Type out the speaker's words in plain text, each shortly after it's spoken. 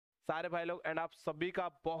सारे भाई लोग। एंड आप सभी का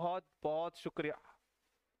बहुत बहुत शुक्रिया,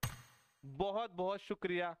 बहुत बहुत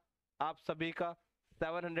शुक्रिया आप सभी का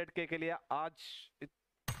 700K के लिए। आज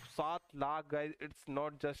 7 lakh guys, it's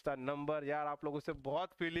not just a number यार। आप लोगों से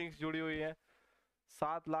बहुत फीलिंग्स जुड़ी हुई हैं।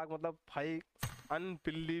 7 लाख मतलब भाई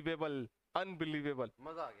अनबिलीवेबल, अनबिलीवेबल।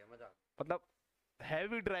 मजा आ गया, मजा आ गया। मतलब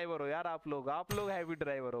हैवी ड्राइवर हो यार आप लोग हैवी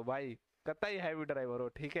ड्राइवर हो भाई, कतई हैवी ड्राइवर हो,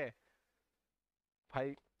 ठीक है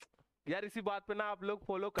भाई। यार इसी बात पे ना आप लोग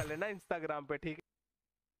फॉलो कर लेना इंस्टाग्राम पे, ठीक है।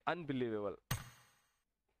 अनबिलीवेबल।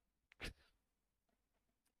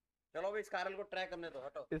 चलो भाई इस कारल को ट्राई करने दो,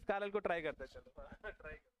 हटो। इस कारल को ट्राई करते हैं, चलो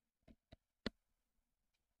ट्राई कर।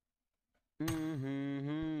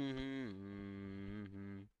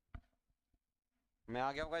 मैं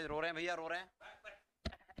आ गया हूँ गाइस, रो रहे हैं भैया, रो रहे हैं।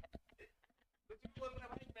 कुछ भी बोल रहा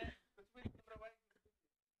भाई, मैं कुछ भी नहीं बोल रहा भाई।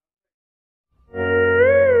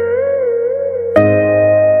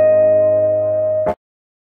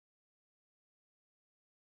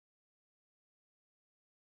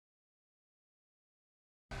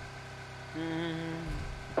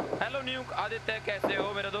 हेलो न्यू आदित्य, कैसे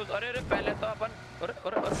हो मेरे दोस्त? अरे अरे पहले तो अपन अरे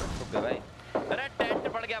अरे अरे रुक गए भाई। अरे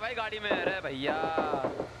टेंट पड़ गया भाई गाड़ी में। अरे भैया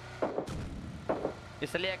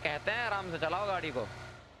इसलिए कहते हैं आराम से चलाओ गाड़ी को।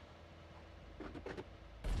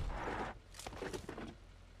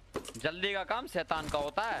 जल्दी का काम शैतान का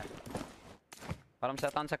होता है, और हम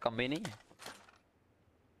शैतान से कम भी नहीं है,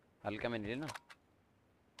 हल्के में नहीं लेना।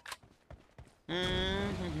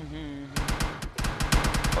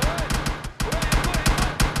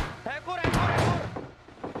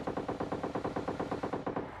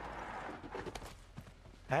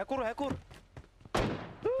 हैकुर हैकुर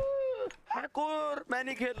हैकुर, मैं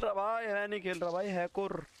नहीं खेल रहा भाई, मैं नहीं खेल रहा भाई।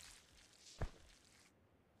 हैकुर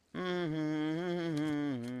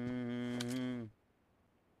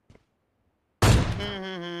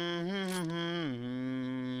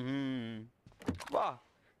वाह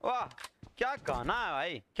वाह, क्या गाना है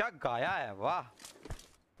भाई, क्या गाया है, वाह।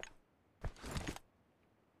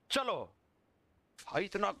 चलो भाई,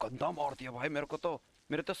 इतना गंदा मार दिया भाई मेरे को तो,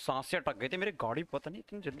 मेरे तो सांसें अटक गई थी। मेरी गाड़ी पता नहीं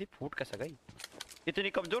इतनी जल्दी फूट कैसे गई, इतनी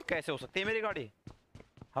कमजोर कैसे हो सकती है मेरी गाड़ी।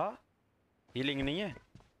 हाँ हीलिंग नहीं है,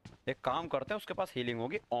 एक काम करते हैं, उसके पास हीलिंग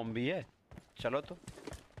होगी, ओम भी है। चलो तो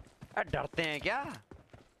डरते हैं क्या?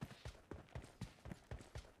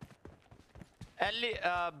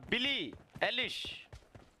 बिली एलिश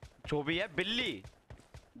जो भी है, बिल्ली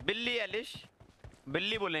बिल्ली एलिश,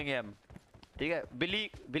 बिल्ली बोलेंगे हम, ठीक है। बिल्ली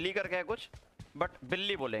बिल्ली करके है कुछ, बट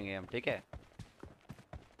बिल्ली बोलेंगे हम, ठीक है।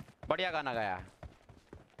 बढ़िया गाना गाया है।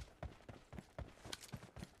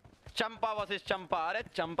 चंपा वर्सेस चंपा। अरे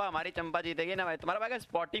चंपा, हमारी चंपा जीतेगी ना भाई। तुम्हारा भाई का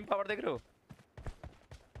स्पॉटिंग पावर देख रहे हो?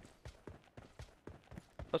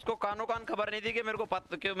 उसको कानो कान खबर नहीं थी कि मेरे को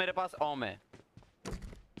क्यों मेरे पास ओम है,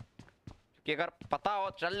 कि अगर पता हो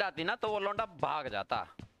चल जाती ना तो वो लौंडा भाग जाता।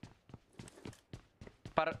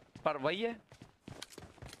 पर वही है।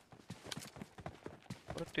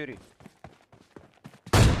 अरे तेरी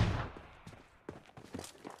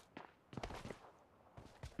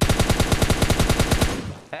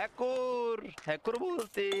हैकुर हैकुर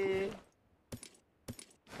बोलते।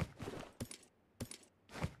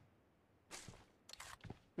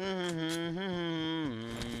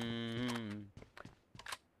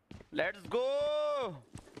 Let's go.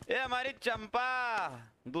 ये हमारी चंपा,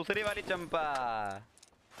 दूसरी वाली चंपा।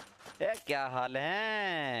 ये क्या हाल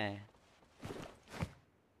है?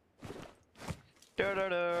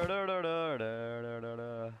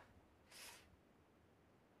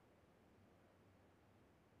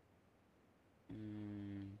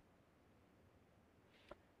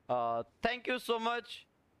 Thank you so much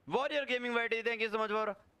warrior gaming whitey, thank you so much for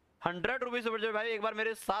 100 rupees super. भाई एक बार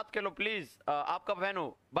मेरे साथ खेलो प्लीज, आपका फैन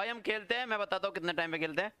हो भाई। हम खेलते हैं, मैं बताता हूँ कितने टाइम पे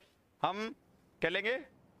खेलते हैं। हम खेलेंगे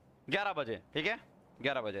 11 बजे, ठीक है?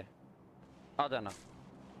 11 बजे आ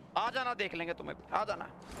जाना, देख लेंगे तुम्हें, आ जाना।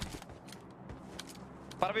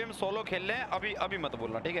 पर अभी हम सोलो खेल रहे हैं, अभी अभी मत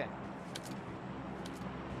बोलना, ठीक है?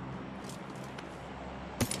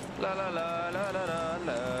 ला ला ला ला ला ला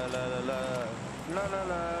ला ला ला ला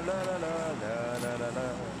ला ला ला ला ला ला ला।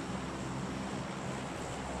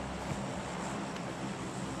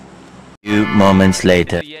 Few moments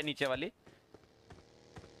later. ये नीचे वाली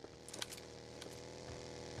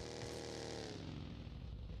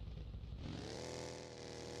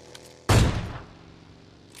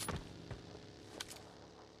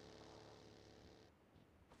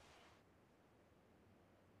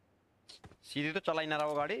सीधी तो चला ही ना रहा,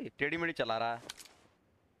 वो गाड़ी टेढ़ी मेढ़ी चला रहा है।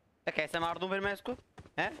 तो कैसे मार दूं फिर मैं इसको,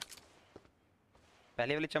 हैं?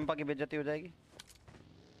 पहले वाली चंपा की बेइज्जती हो जाएगी।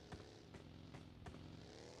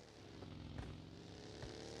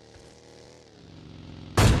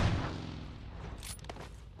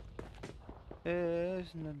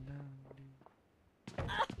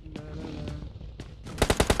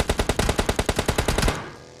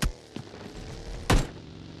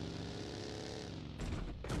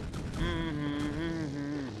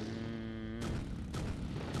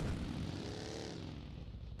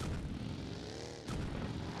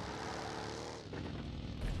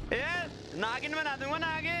 नागिन बना दूंगा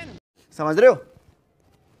नागिन। समझ रहे हो?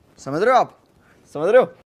 समझ रहे हो आप? समझ रहे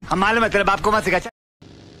हो? हम मालूम है तेरे बाप को मत सिखा।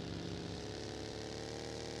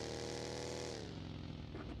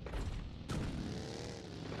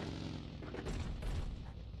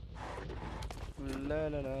 ला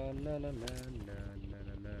ला ला ला ला ला ला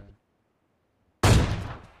ला ला।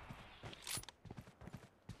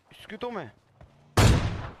 इसकी तो मैं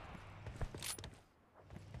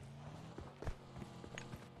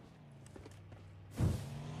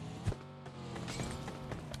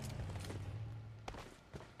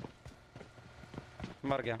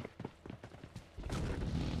मर गया।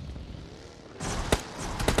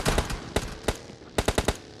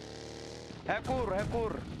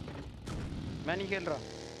 हैकूर मैं नहीं खेल रहा।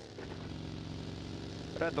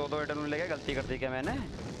 अरे दो आइटम लेके गलती कर दी क्या मैंने?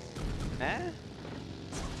 हैं?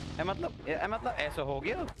 मतलब ऐसा हो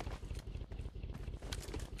गया?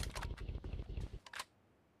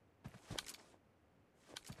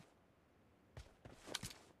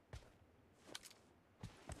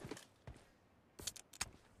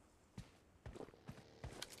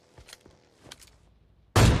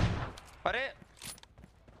 अरे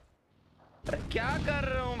क्या कर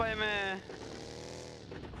रहा हूँ भाई मैं?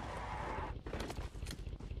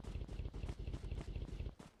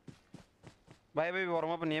 भाई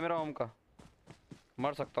वार्म अप नहीं है मेरा ओम का।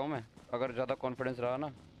 मर सकता हूँ मैं अगर ज्यादा कॉन्फिडेंस रहा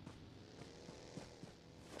ना।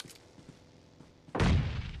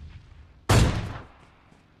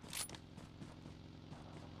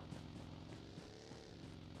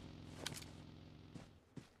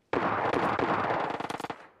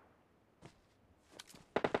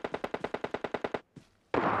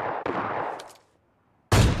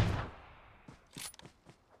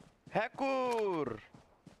 हैकूर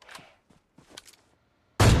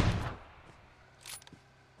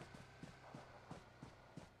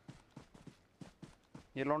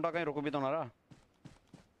ये लौंडा कहीं रुक भी तो ना रहा।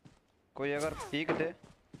 कोई अगर पीक दे।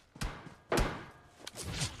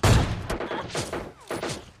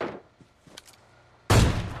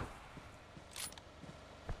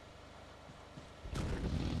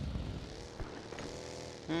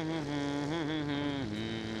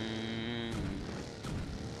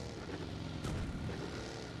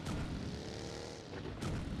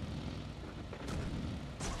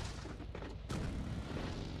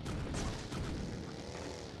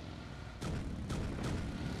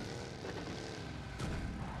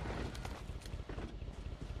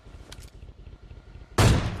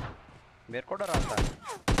 मेरे को डर आता है।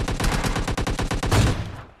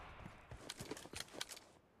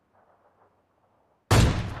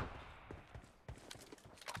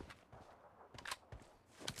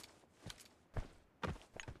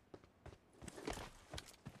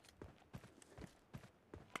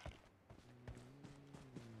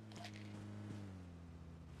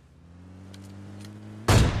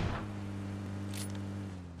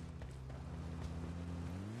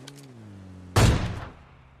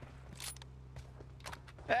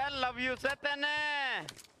 I love you Satane.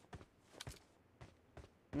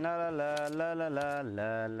 La la la la la la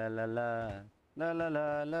la la la la la la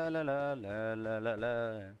la la la la la la la.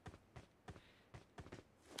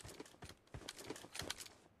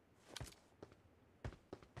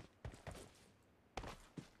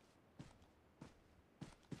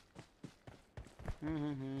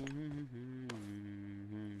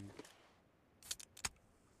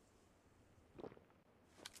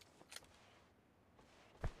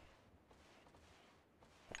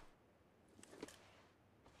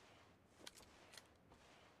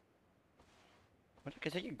 मुझे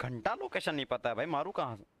किसी की घंटा लोकेशन नहीं पता है भाई। मारू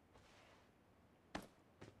कहाँ से?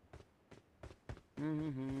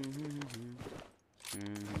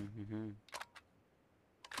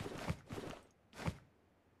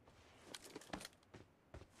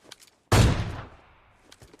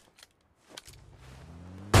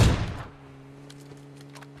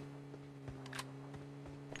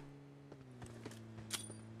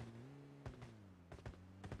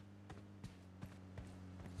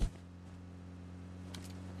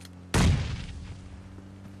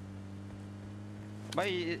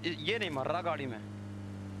 भाई ये नहीं मर रहा गाड़ी में।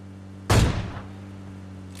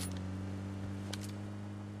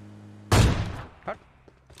 हट।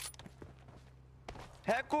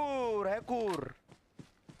 हैकूर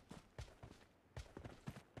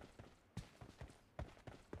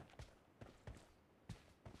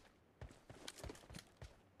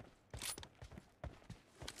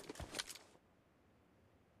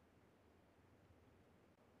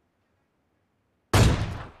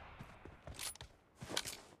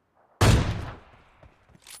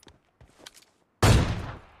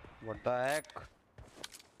what the heck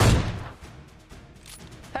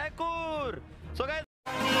hacker. So guys